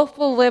 The wolf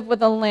will live with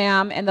the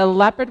lamb, and the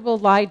leopard will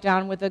lie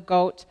down with the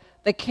goat,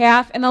 the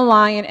calf and the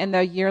lion and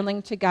the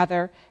yearling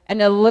together,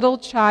 and a little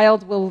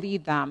child will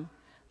lead them.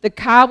 The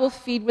cow will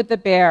feed with the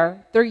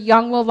bear, their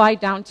young will lie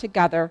down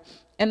together,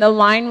 and the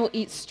lion will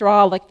eat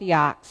straw like the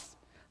ox.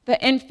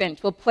 The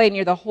infant will play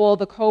near the hole of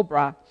the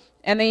cobra,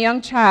 and the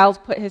young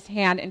child put his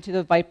hand into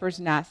the viper's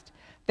nest.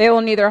 They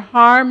will neither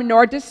harm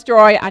nor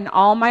destroy on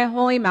all my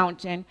holy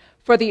mountain,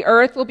 for the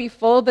earth will be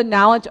full of the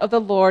knowledge of the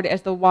Lord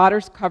as the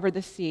waters cover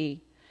the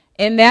sea.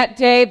 In that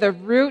day, the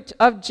root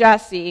of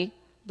Jesse,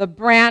 the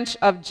branch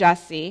of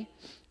Jesse,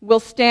 will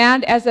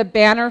stand as a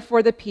banner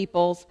for the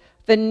peoples.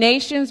 The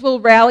nations will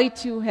rally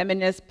to him,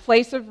 and his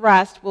place of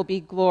rest will be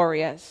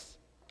glorious.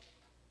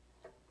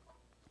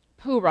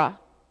 Pura,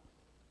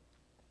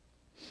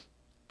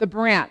 the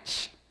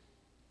branch,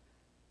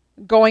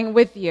 going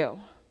with you,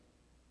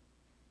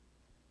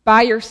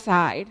 by your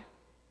side.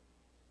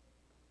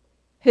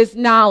 His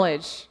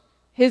knowledge,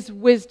 his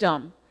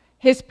wisdom,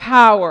 his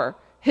power,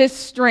 his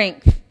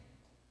strength,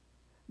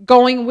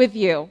 going with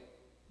you,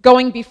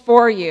 going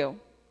before you,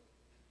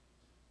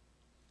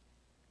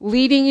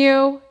 leading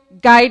you,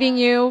 guiding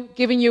you,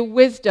 giving you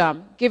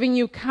wisdom, giving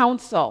you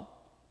counsel.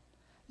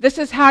 This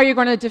is how you're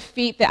going to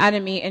defeat the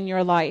enemy in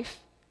your life.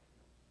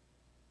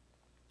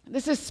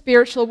 This is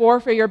spiritual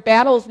warfare. Your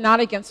battle is not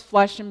against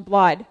flesh and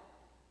blood.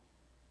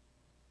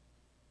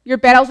 Your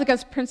battle is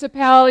against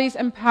principalities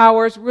and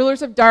powers,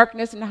 rulers of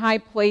darkness in high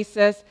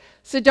places.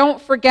 So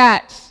don't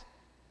forget,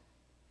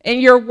 in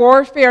your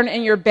warfare and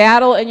in your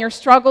battle and your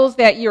struggles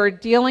that you're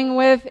dealing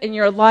with in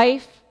your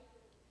life,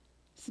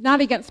 It's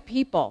not against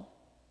people.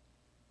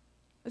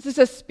 This is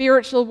a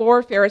spiritual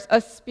warfare. It's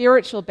a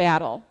spiritual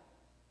battle.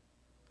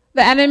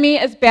 The enemy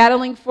is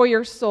battling for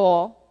your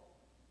soul,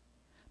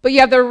 but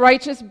you have the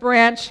righteous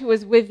branch who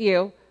is with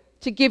you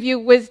to give you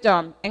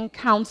wisdom and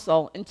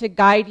counsel and to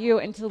guide you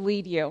and to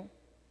lead you,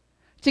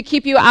 to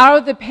keep you out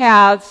of the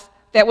paths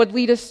that would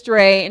lead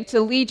astray and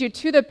to lead you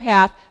to the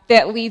path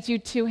that leads you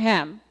to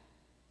him.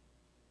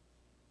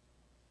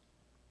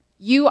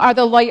 You are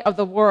the light of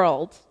the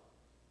world.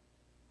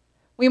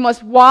 We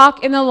must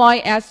walk in the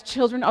light as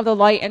children of the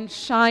light and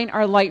shine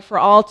our light for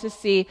all to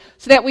see,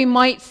 so that we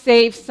might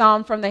save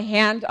some from the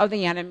hand of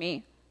the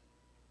enemy,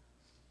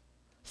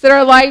 so that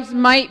our lives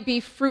might be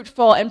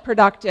fruitful and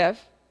productive,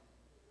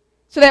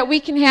 so that we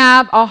can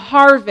have a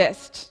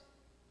harvest,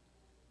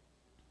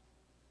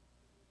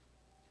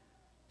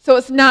 so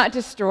it's not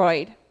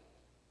destroyed,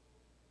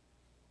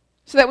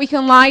 so that we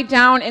can lie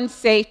down in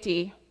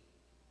safety,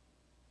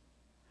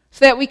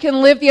 so that we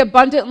can live the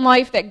abundant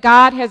life that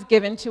God has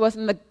given to us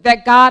and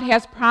that God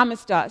has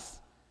promised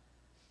us.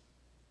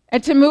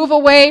 And to move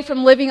away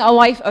from living a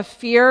life of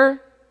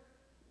fear,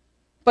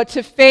 but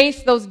to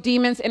face those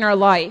demons in our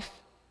life,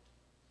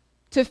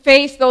 to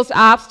face those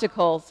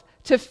obstacles,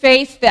 to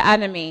face the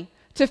enemy,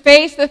 to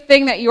face the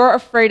thing that you're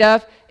afraid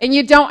of, and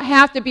you don't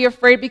have to be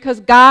afraid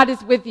because God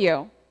is with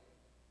you.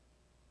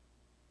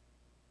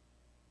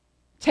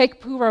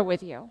 Take Pura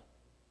with you.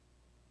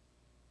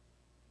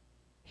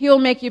 He will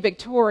make you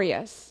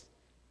victorious.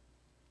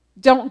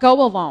 Don't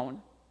go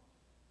alone.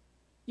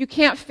 You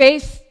can't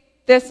face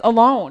this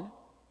alone.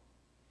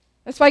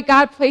 That's why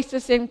God placed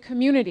us in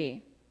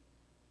community.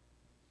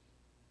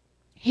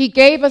 He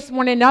gave us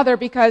one another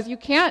because you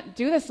can't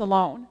do this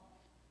alone.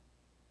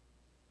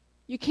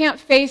 You can't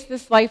face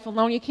this life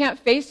alone. You can't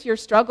face your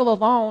struggle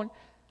alone.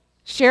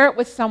 Share it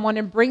with someone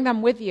and bring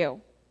them with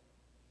you.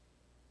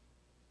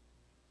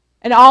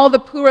 And all the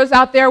Puras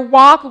out there,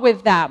 walk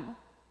with them.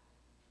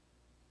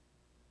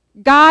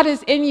 God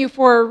is in you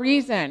for a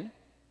reason.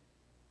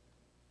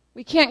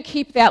 We can't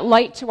keep that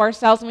light to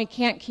ourselves and we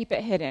can't keep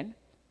it hidden.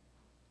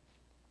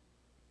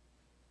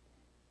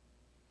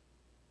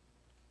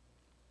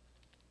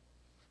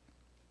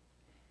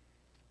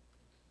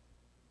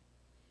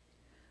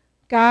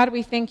 God,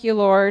 we thank you,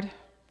 Lord,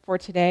 for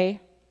today.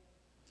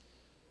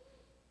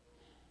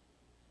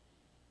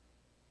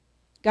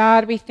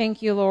 God, we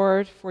thank you,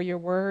 Lord, for your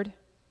word.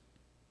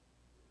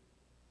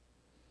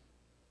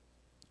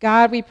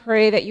 God, we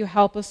pray that you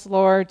help us,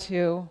 Lord,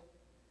 to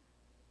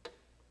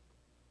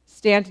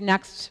stand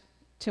next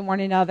to one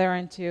another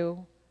and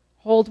to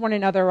hold one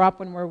another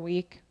up when we're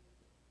weak,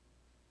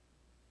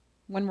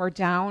 when we're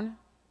down,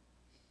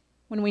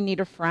 when we need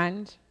a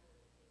friend,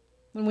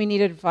 when we need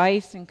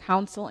advice and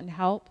counsel and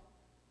help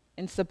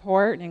and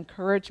support and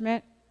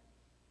encouragement,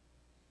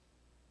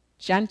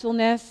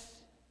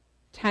 gentleness,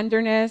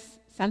 tenderness,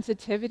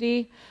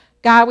 sensitivity.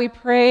 God, we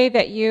pray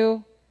that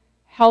you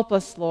help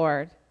us,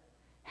 Lord.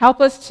 Help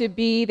us to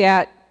be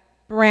that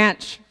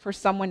branch for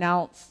someone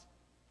else.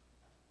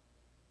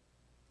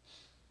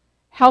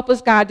 Help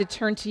us, God, to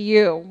turn to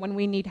you when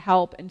we need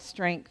help and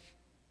strength.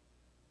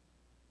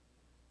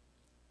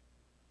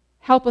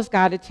 Help us,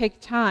 God, to take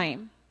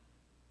time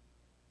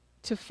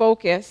to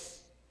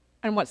focus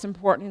on what's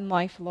important in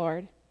life,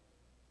 Lord.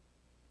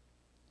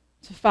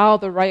 To follow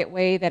the right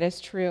way that is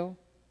true.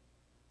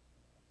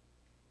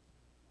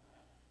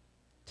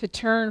 To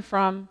turn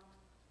from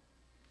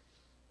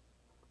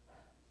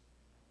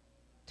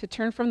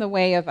the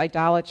way of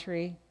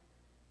idolatry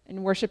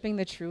and worshiping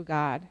the true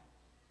God.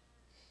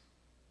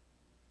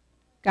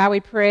 God,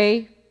 we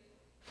pray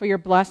for your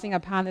blessing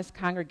upon this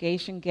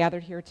congregation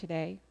gathered here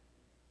today.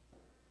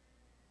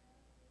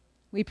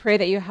 We pray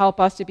that you help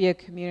us to be a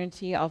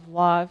community of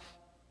love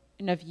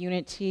and of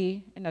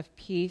unity and of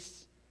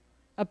peace,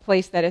 a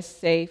place that is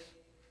safe,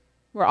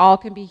 where all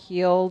can be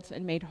healed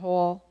and made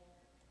whole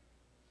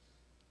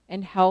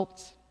and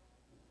helped,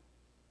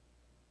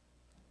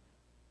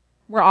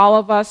 where all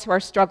of us who are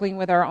struggling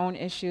with our own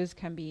issues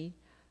can be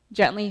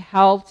gently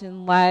helped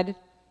and led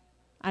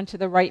onto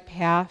the right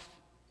path,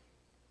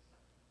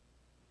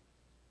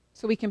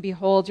 so we can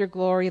behold your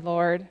glory,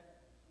 Lord,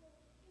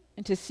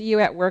 and to see you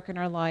at work in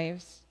our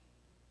lives.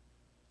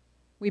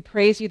 We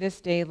praise you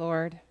this day,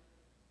 Lord.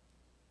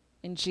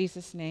 In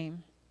Jesus'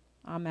 name,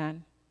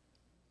 amen.